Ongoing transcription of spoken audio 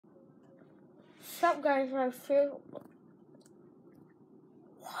What's up, guys? I feel...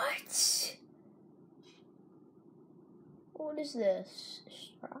 What? What is this?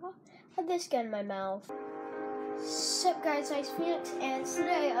 Straw? How'd this get in my mouth? What's up, guys? Ice Phoenix, and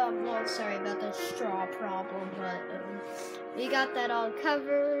today, well, sorry about the straw problem, but, we got that all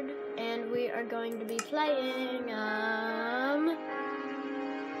covered, and we are going to be playing,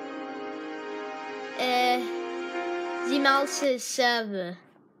 The Mouse's server.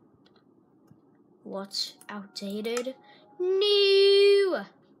 What's outdated? New!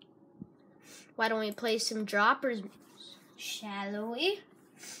 Why don't we play some droppers, shall we?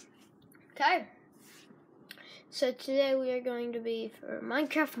 Okay. So today we are going to be for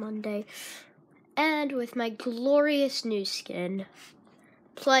Minecraft Monday, and with my glorious new skin,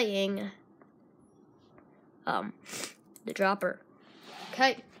 playing, the dropper.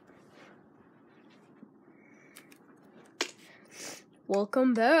 Okay.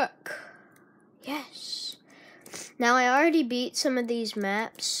 Welcome back. Yes. Now, I already beat some of these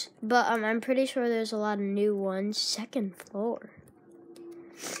maps, but I'm pretty sure there's a lot of new ones. Second floor.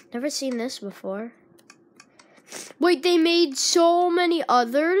 Never seen this before. Wait, they made so many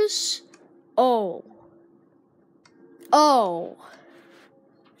others? Oh. Oh.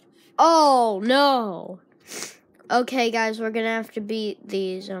 Oh, no. Okay, guys, we're gonna have to beat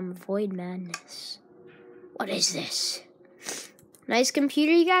these, Void Madness. What is this? Nice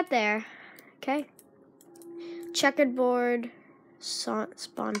computer you got there. Okay. Checkered board.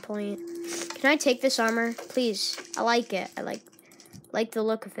 Spawn point. Can I take this armor? Please. I like it. I like the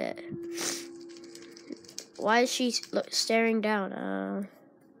look of it. Why is she staring down?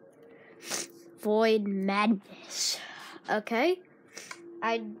 Void Madness. Okay.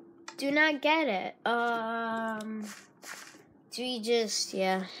 I do not get it. Do we just...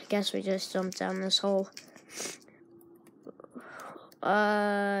 Yeah, I guess we just jumped down this hole.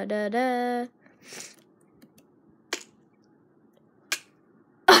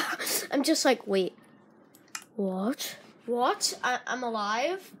 I'm just like, wait. What? What? I'm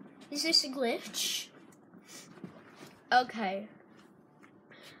alive? Is this a glitch? Okay.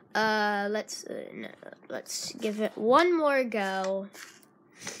 Let's give it one more go.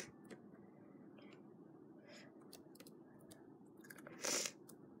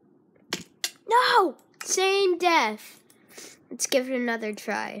 No! Same death. Let's give it another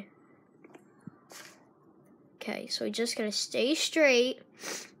try. Okay, so we just gotta stay straight.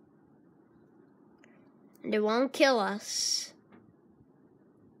 And it won't kill us.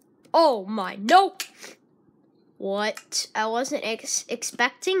 Oh my, nope! What? I wasn't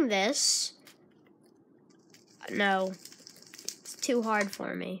expecting this. No. It's too hard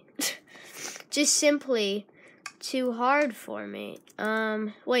for me. Just simply too hard for me.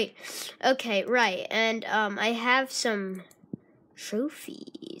 Wait. Okay, right. And, I have some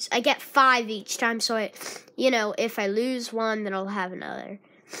trophies. I get 5 each time, so if I lose one, then I'll have another.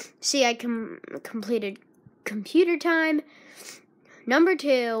 See, I completed computer time, number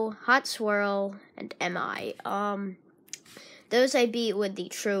 2, hot swirl, and MI. Those I beat with the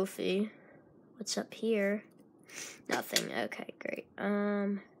trophy. What's up here? Nothing. Okay, great.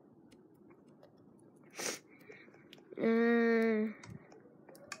 I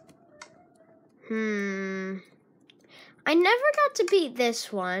never got to beat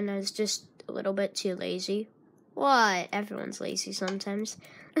this one. I was just a little bit too lazy. What? Everyone's lazy sometimes.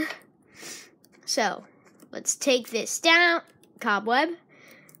 So, let's take this down. Cobweb.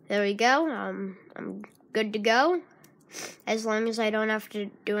 There we go. I'm good to go. As long as I don't have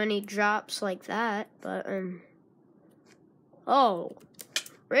to do any drops like that. But, oh.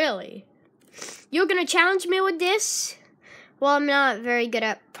 Really? You're gonna challenge me with this? Well, I'm not very good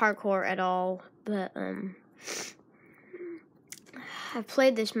at parkour at all. But, I've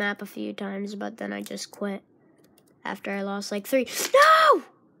played this map a few times, but then I just quit after I lost like 3. No!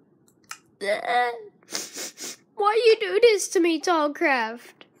 Why you do this to me,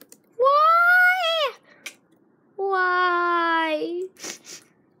 Tallcraft? Why? Why?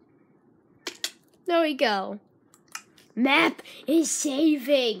 There we go. Map is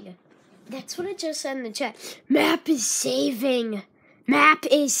saving. That's what I just said in the chat. Map is saving. Map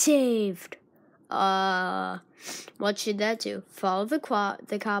is saved. What should that do? Follow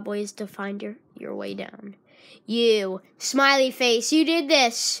the cowboys to find your way down. You, smiley face, you did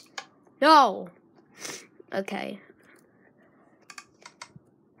this. No. Okay.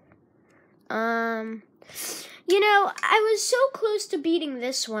 I was so close to beating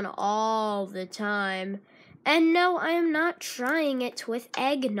this one all the time. And no, I am not trying it with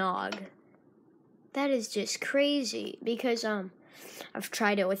eggnog. That is just crazy because, I've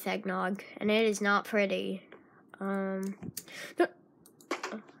tried it with eggnog and it is not pretty.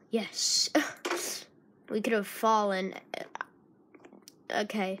 Yes. We could have fallen.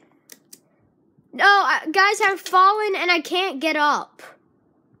 Okay. No, guys, I've fallen and I can't get up.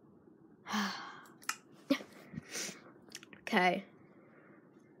 Okay.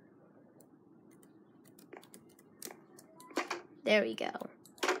 There we go.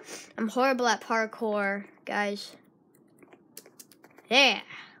 I'm horrible at parkour, guys. There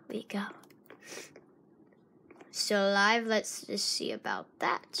we go. Still alive. Let's just see about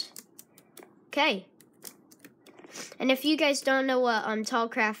that. Okay. And if you guys don't know what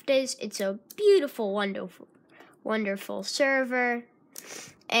Tallcraft is, it's a beautiful, wonderful server.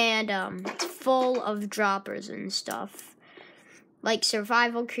 And it's full of droppers and stuff. Like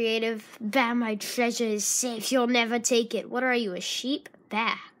survival creative. Bah, my treasure is safe. You'll never take it. What are you, a sheep?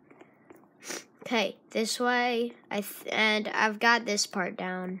 Bah. Okay, this way. And I've got this part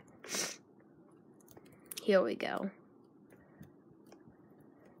down. Here we go.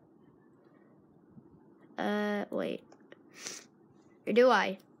 Wait. Or do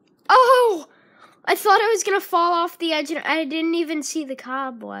I? Oh! I thought I was gonna fall off the edge and I didn't even see the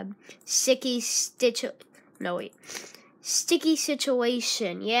cobweb. Sticky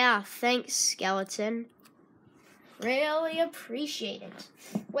situation. Yeah, thanks, skeleton. Really appreciate it.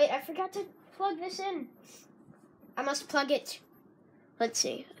 Wait, I forgot to plug this in. I must plug it. Let's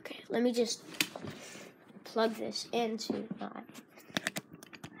see. Okay, let me just plug this into my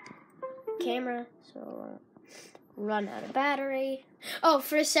camera so run out of battery. Oh,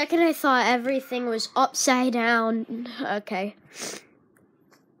 for a second I thought everything was upside down. Okay.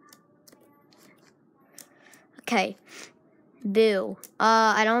 Okay. Boo.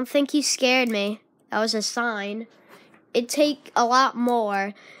 I don't think you scared me. That was a sign. It'd take a lot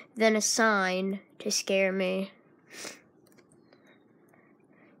more than a sign to scare me.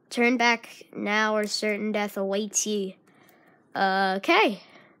 Turn back now or certain death awaits ye. Okay.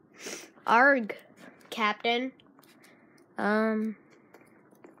 Arg, Captain. Oh,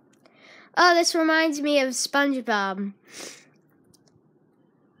 this reminds me of SpongeBob,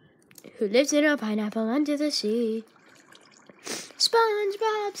 who lives in a pineapple under the sea.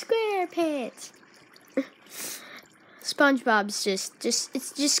 SpongeBob SquarePants. SpongeBob's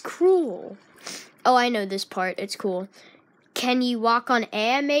it's just cruel. Oh, I know this part. It's cool. Can you walk on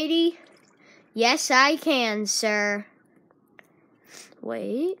air, matey? Yes, I can, sir.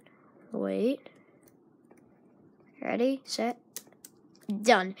 Wait. Ready, set,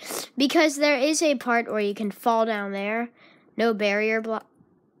 done. Because there is a part where you can fall down there. No barrier block.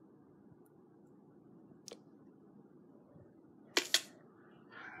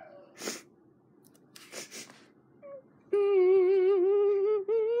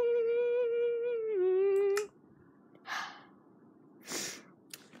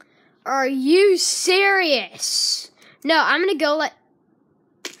 Are you serious? No, I'm gonna go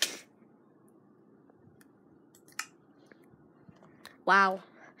Wow.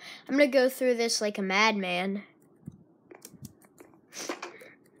 I'm gonna go through this like a madman.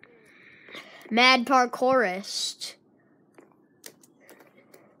 Mad parkourist.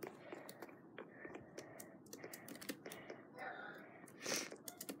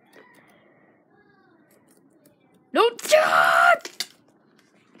 No.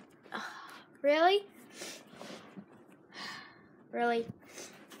 Really? Really?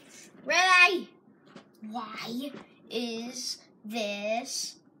 Why is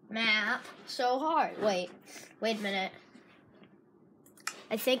this map so hard? Wait a minute.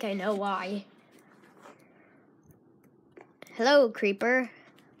 I think I know why. Hello, creeper.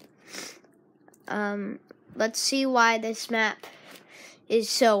 Let's see why this map is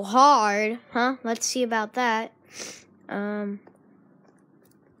so hard, huh? Let's see about that.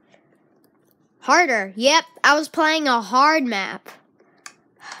 Harder. Yep, I was playing a hard map.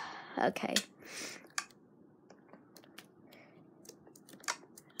 Okay.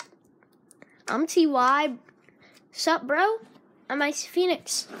 I'm TY. Sup, bro? I'm Ice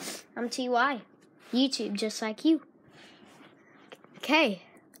Phoenix. I'm TY. YouTube, just like you. Okay.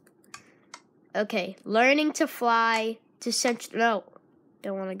 Okay, learning to fly to Central. No,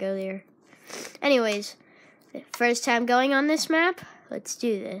 don't want to go there. Anyways, first time going on this map. Let's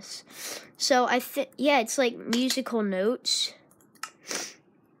do this. So yeah, it's like musical notes.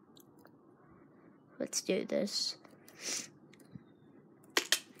 Let's do this.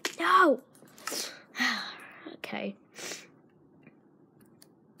 No. Okay.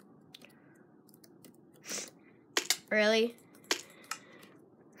 Really?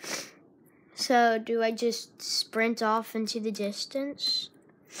 So, do I just sprint off into the distance?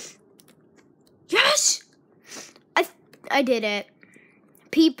 Yes! I did it.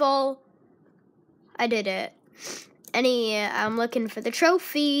 People, I did it. I'm looking for the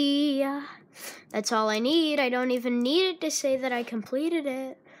trophy. That's all I need. I don't even need it to say that I completed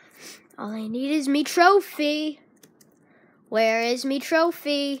it. All I need is me trophy. Where is me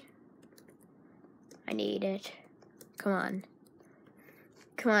trophy? I need it. Come on.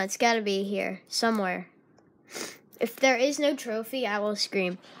 Come on, it's gotta be here, somewhere. If there is no trophy, I will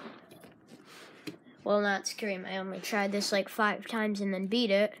scream. Well, not scream. I only tried this like 5 times and then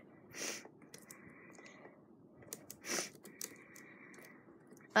beat it.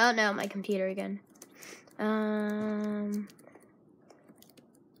 Oh no, my computer again.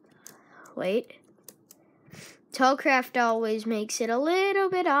 Wait. Tollcraft always makes it a little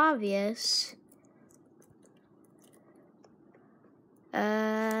bit obvious.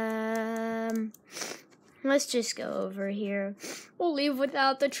 Let's just go over here. We'll leave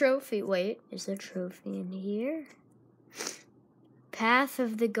without the trophy. Wait, is the trophy in here? Path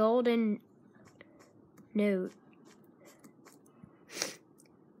of the Golden Note.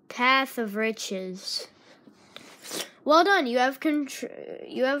 Path of Riches. Well done, you have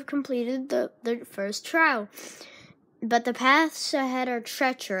completed the first trial. But the paths ahead are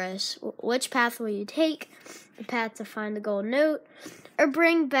treacherous. Which path will you take? The path to find the gold note, or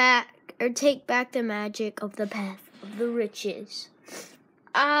take back the magic of the path of the riches?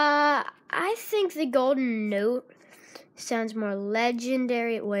 I think the golden note sounds more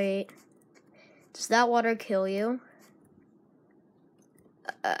legendary. Wait, does that water kill you?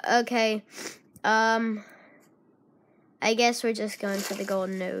 Okay. I guess we're just going for the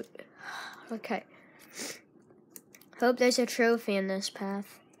golden note. Okay. Hope there's a trophy in this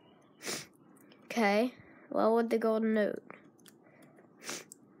path. Okay. Well, with the golden note.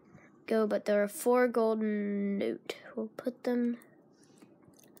 Go, but there are 4 golden note. We'll put them.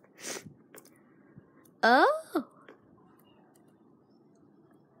 Oh!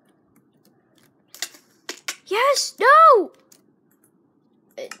 Yes! No!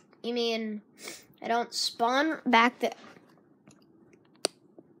 You mean I don't spawn back the...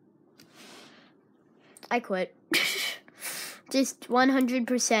 I quit. Just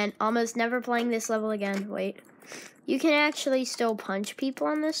 100%. Almost never playing this level again. Wait. You can actually still punch people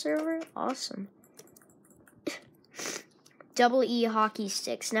on this server? Awesome. Double E hockey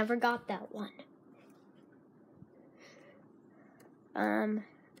sticks. Never got that one.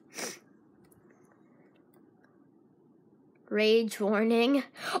 Rage warning.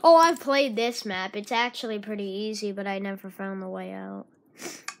 Oh, I've played this map. It's actually pretty easy, but I never found the way out.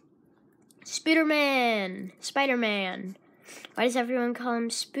 Spiderman. Spider-Man. Why does everyone call him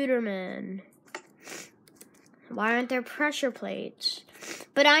Spiderman? Why aren't there pressure plates?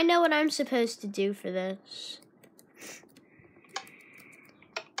 But I know what I'm supposed to do for this.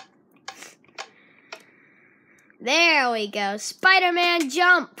 There we go. Spider-Man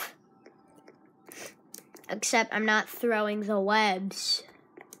jump! Except I'm not throwing the webs.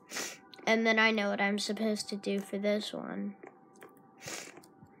 And then I know what I'm supposed to do for this one.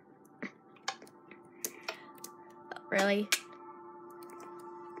 Really?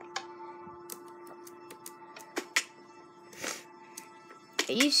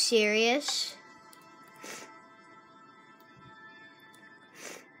 Are you serious?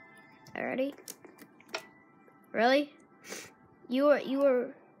 Already? Really? You were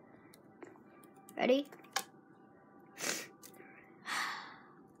ready?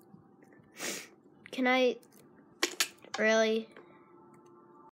 Can I really?